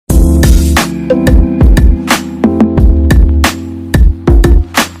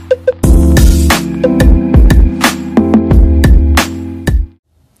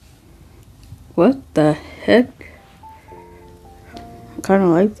kind of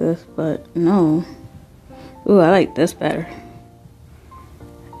like this, but no. Ooh, I like this better.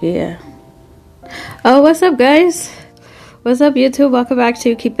 Yeah. Oh, what's up, guys? What's up, YouTube? Welcome back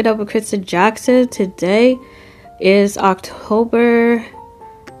to Keep It Up with Kristen Jackson. Today is October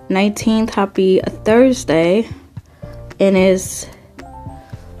 19th. Happy Thursday. And it's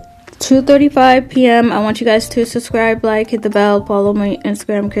 2:35 p.m. I want you guys to subscribe, like, hit the bell, follow my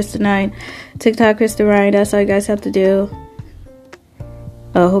Instagram, Kristen9, TikTok, Kristen Ryan. That's all you guys have to do.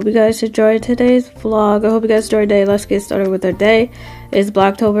 I hope you guys enjoyed today's vlog. I hope you guys enjoyed your day. Let's get started with our day. It's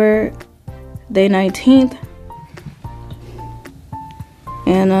vlogtober, day 19th.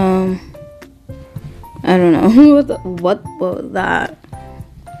 And, I don't know. what was that?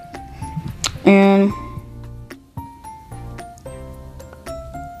 And,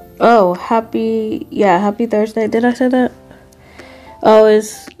 oh, happy Thursday. Did I say that? Oh,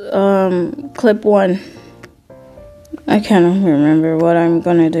 it's, clip 1. I can't remember what I'm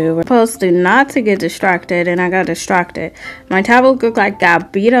gonna do. We're supposed to not to get distracted, and I got distracted. My tablet looked like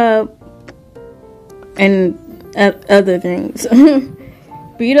got beat up and other things.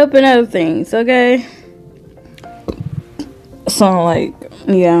 Beat up and other things, okay? So, like,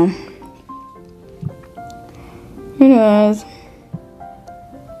 yeah. Anyways,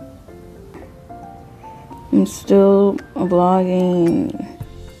 I'm still vlogging.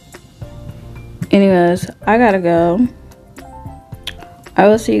 Anyways, I gotta go. I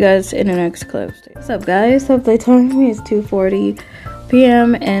will see you guys in the next clip. What's up, guys? So the time is 2:40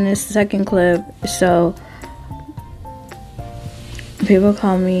 p.m. and it's the second clip. So people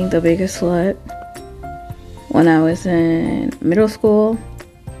call me the biggest slut when I was in middle school,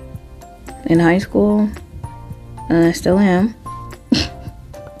 in high school, and I still am.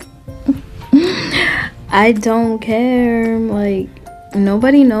 I don't care. Like,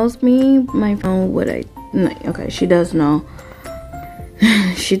 nobody knows me. My phone okay, she does know.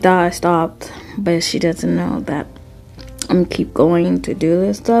 She thought I stopped, but she doesn't know that I'm keep going to do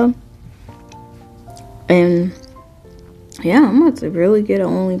this stuff. And yeah, I'm about to really get an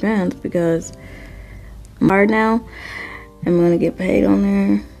OnlyFans because I'm hard now. I'm gonna get paid on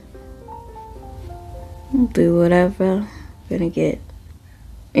there. I'll do whatever. Gonna get.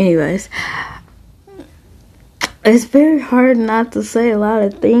 Anyways, it's very hard not to say a lot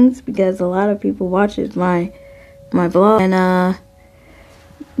of things because a lot of people watches my vlog, and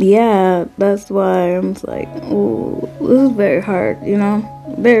yeah, that's why I'm just like, ooh, this is very hard, you know?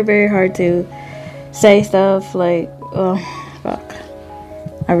 Very, very hard to say stuff like, oh, fuck.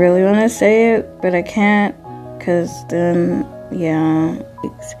 I really want to say it, but I can't, because then, yeah,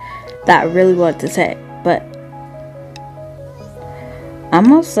 that I really want to say. But I'm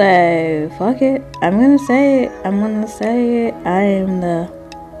going to say, fuck it. I'm going to say it. I'm going to say it. I am the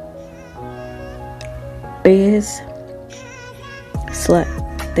biggest slut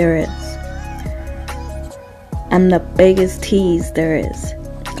there is. I'm the biggest tease there is.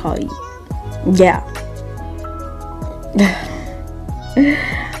 Call you. Yeah.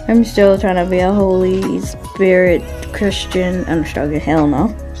 I'm still trying to be a Holy Spirit Christian. I'm struggling. Hell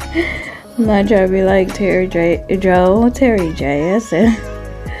no. I'm not trying to be like Terry J. I said.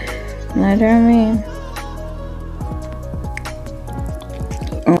 I'm not trying to be.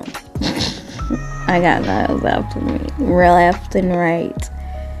 I got that left of me. Left and right.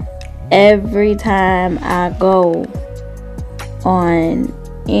 Every time I go on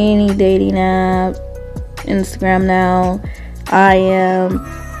any dating app, Instagram now,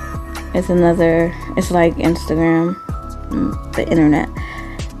 it's like Instagram, the internet.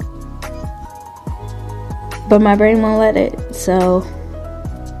 But my brain won't let it, so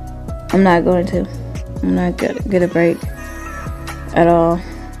I'm not going to. I'm not gonna get a break at all.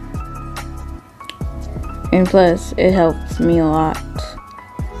 And plus, it helps me a lot.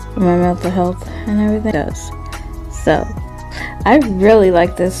 My mental health and everything it does. So I really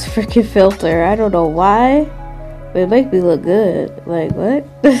like this freaking filter. I don't know why, but it makes me look good. Like, what?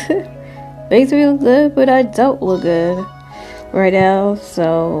 Makes me look good, but I don't look good right now.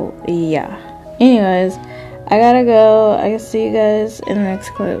 So yeah, anyways, I gotta go. I can see you guys in the next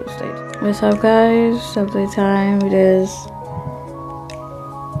clip. What's up, guys? Subway time. It is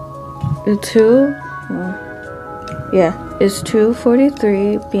 2. Yeah, it's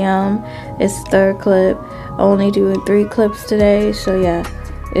 2:43 p.m. It's third clip. Only doing 3 clips today, so yeah,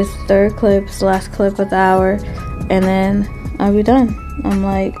 it's third clip, it's the last clip of the hour, and then I'll be done.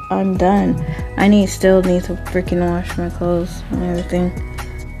 I'm done. I still need to freaking wash my clothes and everything.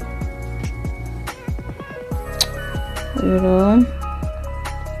 You know,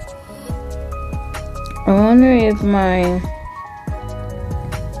 I wonder if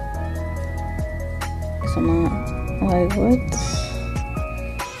like, what?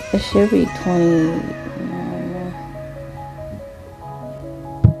 It should be 20.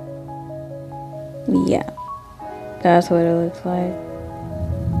 Yeah, that's what it looks like.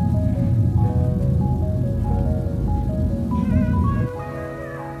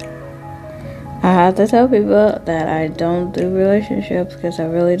 I have to tell people that I don't do relationships because I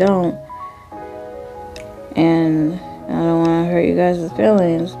really don't. And I don't want to hurt you guys'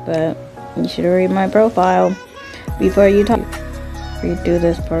 feelings, but you should read my profile before you talk. Redo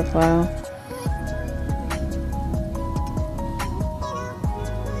this profile.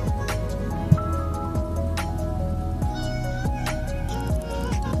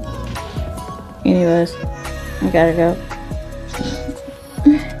 Anyways, I gotta go.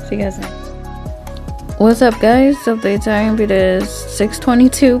 See you guys next. What's up, guys? Update time. It is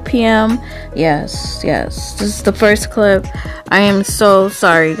 6:22 p.m. Yes. This is the first clip. I am so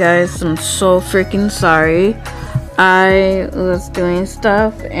sorry, guys. I'm so freaking sorry. I was doing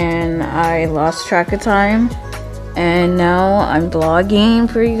stuff and I lost track of time. And now I'm vlogging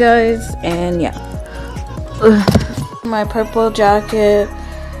for you guys. And yeah. My purple jacket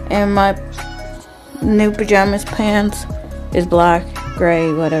and my new pajamas pants is black,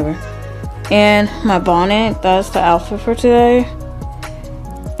 gray, whatever. And my bonnet, that's the outfit for today.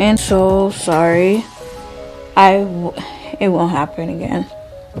 And so sorry. It won't happen again.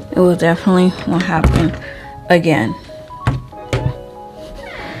 It will definitely won't happen again.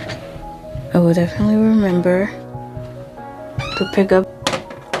 I will definitely remember to pick up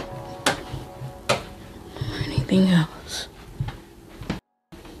anything else.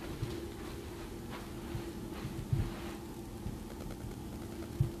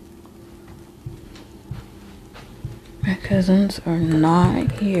 My cousins are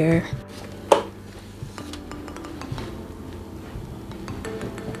not here.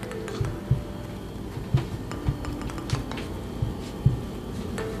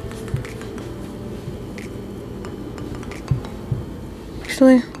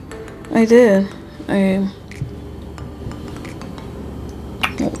 Actually, I did. I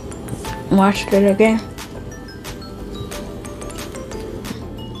watched it again.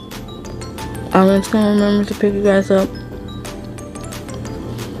 I'm just gonna remember to pick you guys up.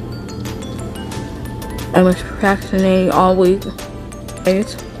 I was procrastinating all week.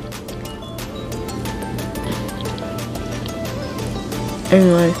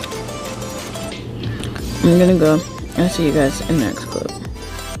 Anyway, I'm gonna go. I'll see you guys in the next clip.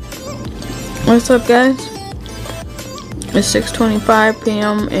 What's up, guys? It's 6:25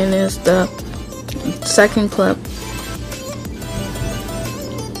 p.m. and it's the second clip.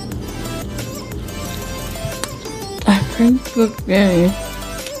 I forget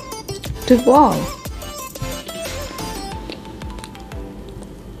to vlog.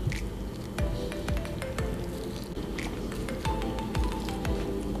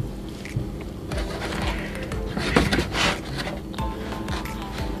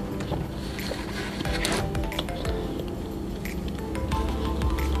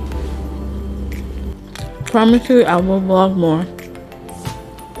 Promise you I will vlog more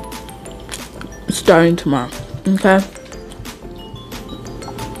starting tomorrow. Okay?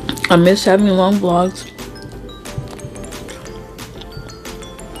 I miss having long vlogs.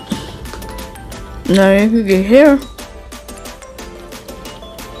 Now if you get here,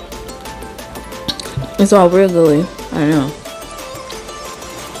 it's all wiggly. I know.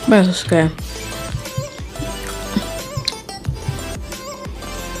 But it's okay.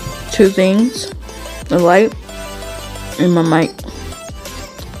 Two things. The light and my mic.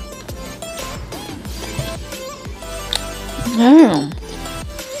 Damn.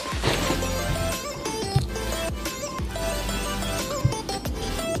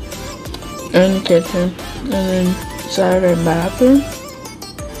 In the kitchen, and then Saturday bathroom.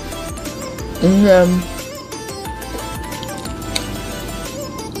 And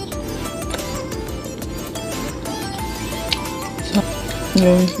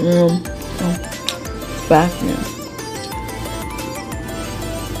room. Bathroom.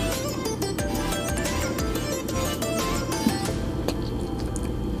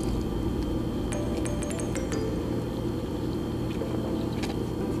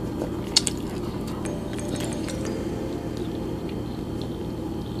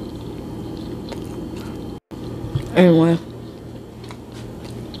 Anyway,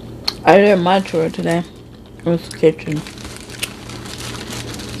 I did my tour today. It was the kitchen.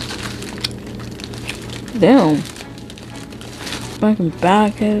 Damn. Fucking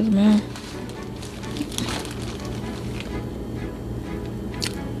backheads, man.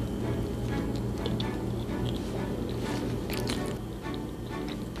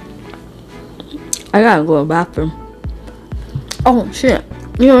 I gotta go to the bathroom. Oh shit.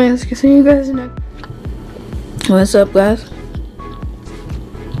 Anyways, see you guys next. What's up, guys?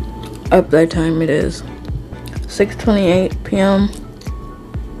 Update time. It is 6:28 p.m.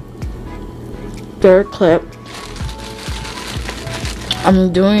 Third clip.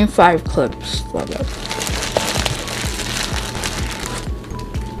 I'm doing 5 clips. Love it.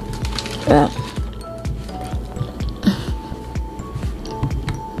 Yeah.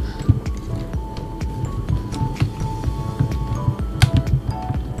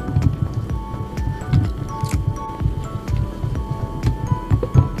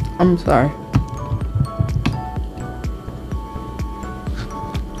 I'm sorry.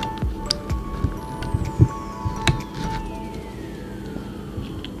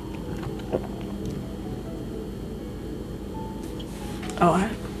 Oh, I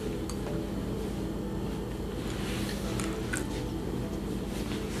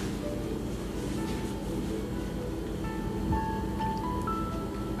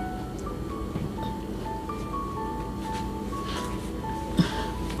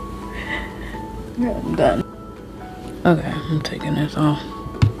yeah, I'm done. Okay, I'm taking this off.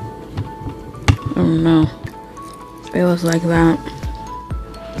 I don't know. It was like that.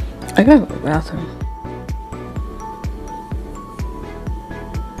 I gotta go to the bathroom.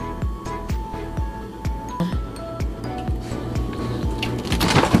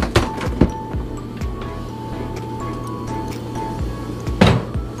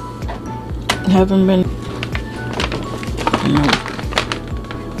 Haven't been. No.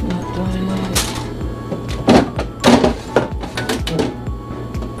 Not doing that.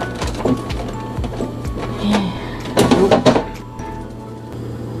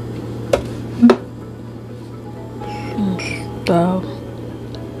 So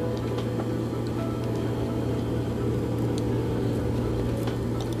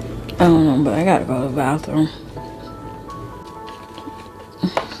I don't know, but I gotta go to the bathroom.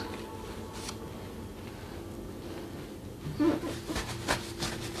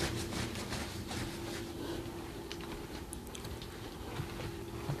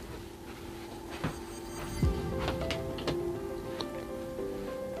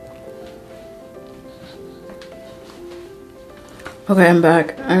 Okay, I'm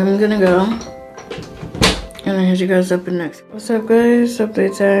back. I'm gonna go. And I'll hit you guys up in next. What's up, guys?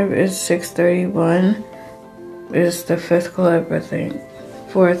 Update time is 6:31. It's the 5th clip, I think.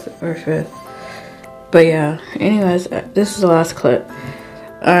 4th or 5th. But yeah, anyways, this is the last clip.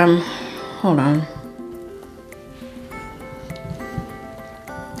 Hold on.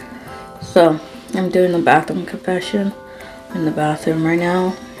 So, I'm doing the bathroom confession. I'm in the bathroom right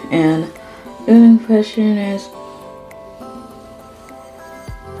now. And the confession is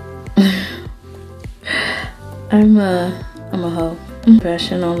I'm a hoe.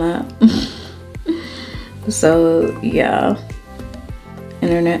 Confession on that. So yeah,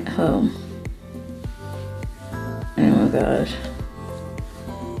 internet hoe. Oh my gosh,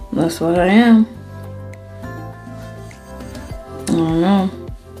 that's what I am. I don't know.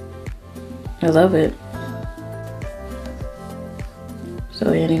 I love it.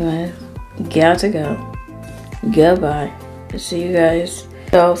 So anyways, gotta go. Goodbye. See you guys.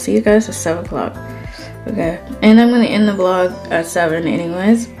 So I'll see you guys at 7 o'clock. Okay, and I'm gonna end the vlog at 7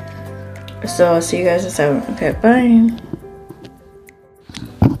 anyways. So I'll see you guys at 7. Okay, bye.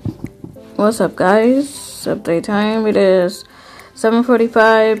 What's up, guys? Update time. It is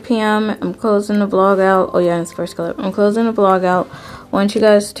 7:45 p.m. I'm closing the vlog out. Oh yeah, it's the first clip. I'm closing the vlog out. Want you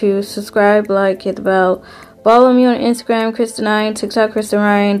guys to subscribe, like, hit the bell. Follow me on Instagram, Kristen9, TikTok, Kristen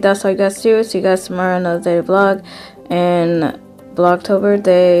Ryan. That's all you guys do. See you guys tomorrow, another day to vlog. And vlogtober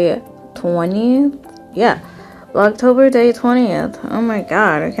day 20th. Yeah, vlogtober day 20th. Oh my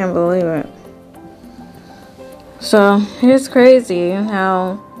god, I can't believe it. So it's crazy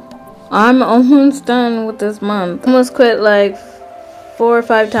how I'm almost done with this month. Almost quit like 4 or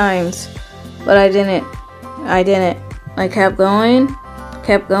 5 times, but I didn't. I kept going,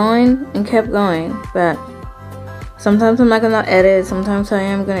 and kept going. But sometimes I'm not gonna edit. Sometimes I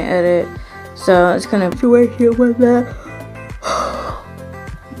am gonna edit. So it's kind of situation with that.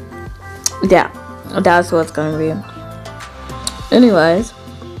 Yeah, that's what's gonna be. Anyways,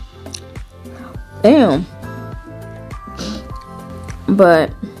 damn. But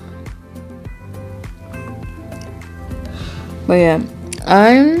yeah,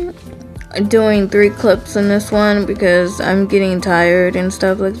 I'm doing 3 clips in this one because I'm getting tired and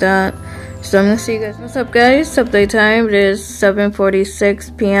stuff like that. So I'm gonna see you guys. What's up, guys? Update time. It is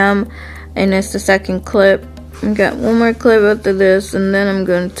 7:46 p.m. and it's the 2nd clip. I got 1 more clip after this, and then I'm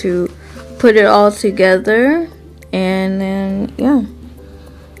going to put it all together, and then yeah.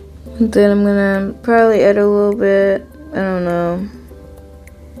 And then I'm gonna probably edit a little bit. I don't know.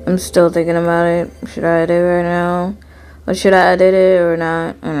 I'm still thinking about it. Should I edit it right now? Or should I edit it or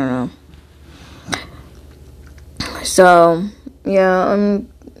not? I don't know. So, yeah,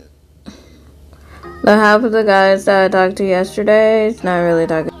 the half of the guys that I talked to yesterday, it's not really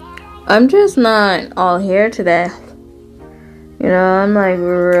talking. I'm just not all here today. You know, I'm like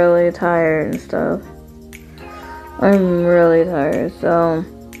really tired and stuff. I'm really tired, so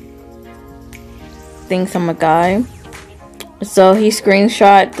thinks I'm a guy. So he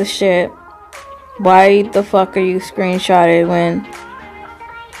screenshot the shit. Why the fuck are you screenshotted when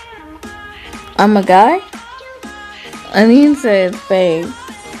I'm a guy? I didn't say it's fake.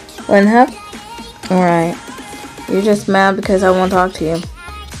 When alright. You're just mad because I won't talk to you.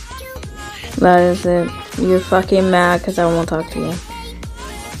 That is it. You're fucking mad because I won't talk to you.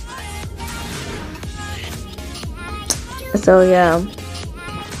 So yeah.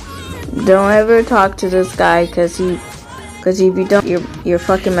 Don't ever talk to this guy because if you don't, your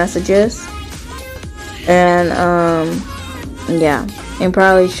fucking messages. And yeah. And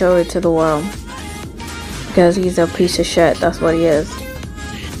probably show it to the world. Because he's a piece of shit. That's what he is.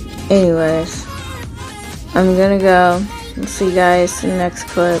 Anyways. I'm gonna go. I'll see you guys in the next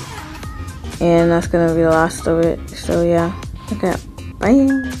clip. And that's gonna be the last of it. So yeah. Okay. Bye.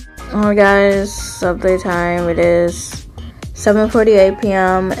 Alright guys. Update time. It is 7:48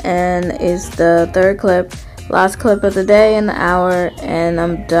 p.m. and it's the third clip. Last clip of the day and the hour. And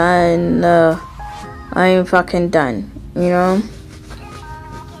I'm done. I am fucking done. You know?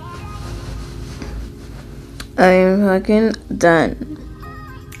 I am fucking done.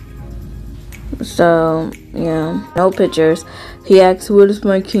 So, yeah. No pictures. He asked, what is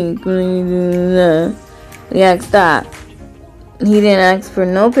my kink? He asked that. He didn't ask for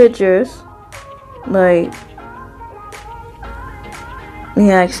no pictures. Like, he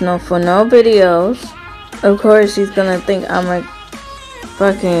asked for no videos. Of course, he's gonna think I'm a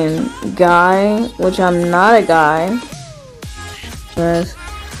fucking guy, which I'm not a guy. But,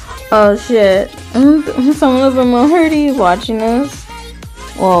 oh shit. Some of them are already watching this.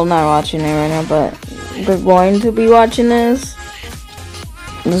 Well, not watching it right now, but they're going to be watching this.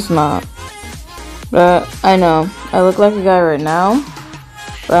 It's not. But I know. I look like a guy right now.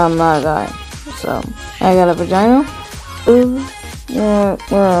 But I'm not a guy. So, I got a vagina. Ooh. Yeah,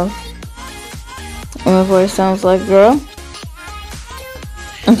 what else? And my voice sounds like a girl.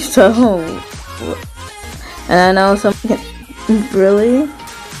 So, and I know some really,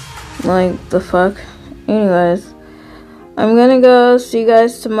 like, the fuck. Anyways, I'm gonna go. See you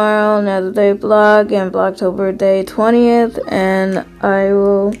guys tomorrow. Another day vlog and vlogtober day 20th, and I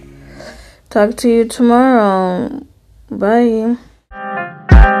will talk to you tomorrow. Bye.